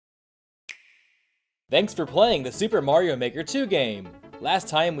Thanks for playing the Super Mario Maker 2 game! Last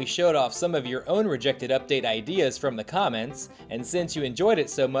time we showed off some of your own rejected update ideas from the comments, and since you enjoyed it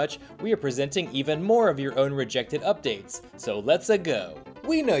so much, we are presenting even more of your own rejected updates, so let's-a go!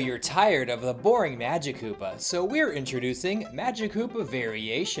 We know you're tired of the boring Magic Koopa, so we're introducing Magic Koopa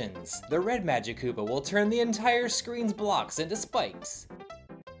Variations. The red Magic Koopa will turn the entire screen's blocks into spikes.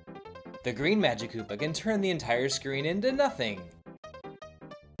 The green Magic Koopa can turn the entire screen into nothing.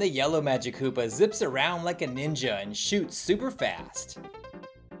 The yellow Magic Koopa zips around like a ninja and shoots super fast.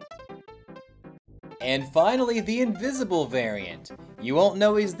 And finally, the invisible variant. You won't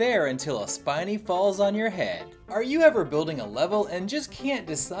know he's there until a spiny falls on your head. Are you ever building a level and just can't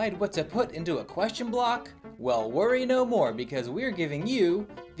decide what to put into a question block? Well, worry no more because we're giving you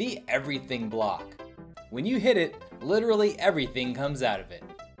the everything block. When you hit it, literally everything comes out of it.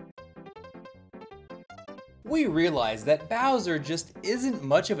 We realized that Bowser just isn't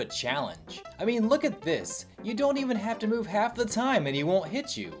much of a challenge. I mean, look at this. You don't even have to move half the time and he won't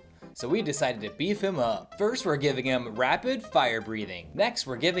hit you. So we decided to beef him up. First, we're giving him rapid fire breathing. Next,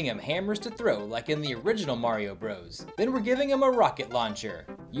 we're giving him hammers to throw like in the original Mario Bros. Then we're giving him a rocket launcher.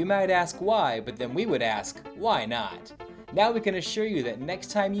 You might ask why, but then we would ask, why not? Now we can assure you that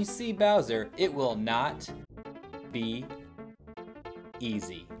next time you see Bowser, it will not be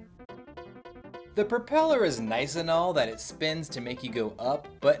easy. The propeller is nice and all that it spins to make you go up,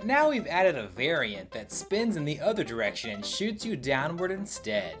 but now we've added a variant that spins in the other direction and shoots you downward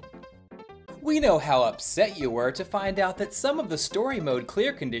instead. We know how upset you were to find out that some of the story mode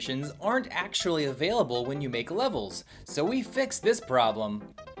clear conditions aren't actually available when you make levels, so we fixed this problem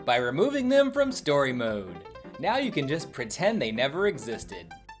by removing them from story mode. Now you can just pretend they never existed.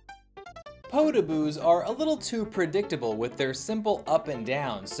 Potaboos are a little too predictable with their simple up and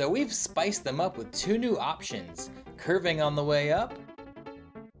down, so we've spiced them up with two new options, curving on the way up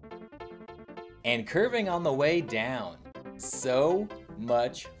and curving on the way down. So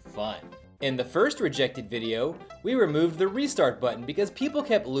much fun. In the first rejected video, we removed the restart button because people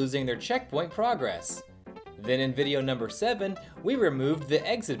kept losing their checkpoint progress. Then in video number 7, we removed the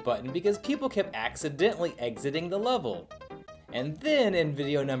exit button because people kept accidentally exiting the level. And then in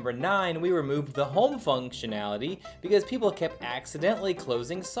video number 9, we removed the home functionality because people kept accidentally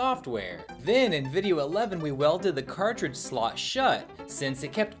closing software. Then in video 11, we welded the cartridge slot shut since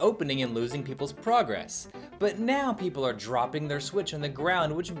it kept opening and losing people's progress. But now people are dropping their Switch on the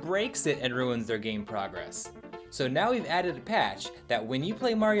ground, which breaks it and ruins their game progress. So now we've added a patch that when you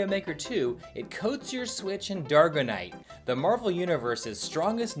play Mario Maker 2, it coats your Switch in Dargonite, the Marvel Universe's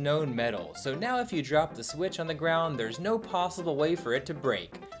strongest known metal. So now if you drop the Switch on the ground, there's no possible way for it to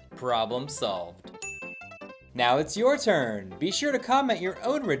break. Problem solved. Now it's your turn. Be sure to comment your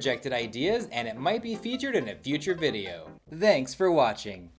own rejected ideas and it might be featured in a future video. Thanks for watching.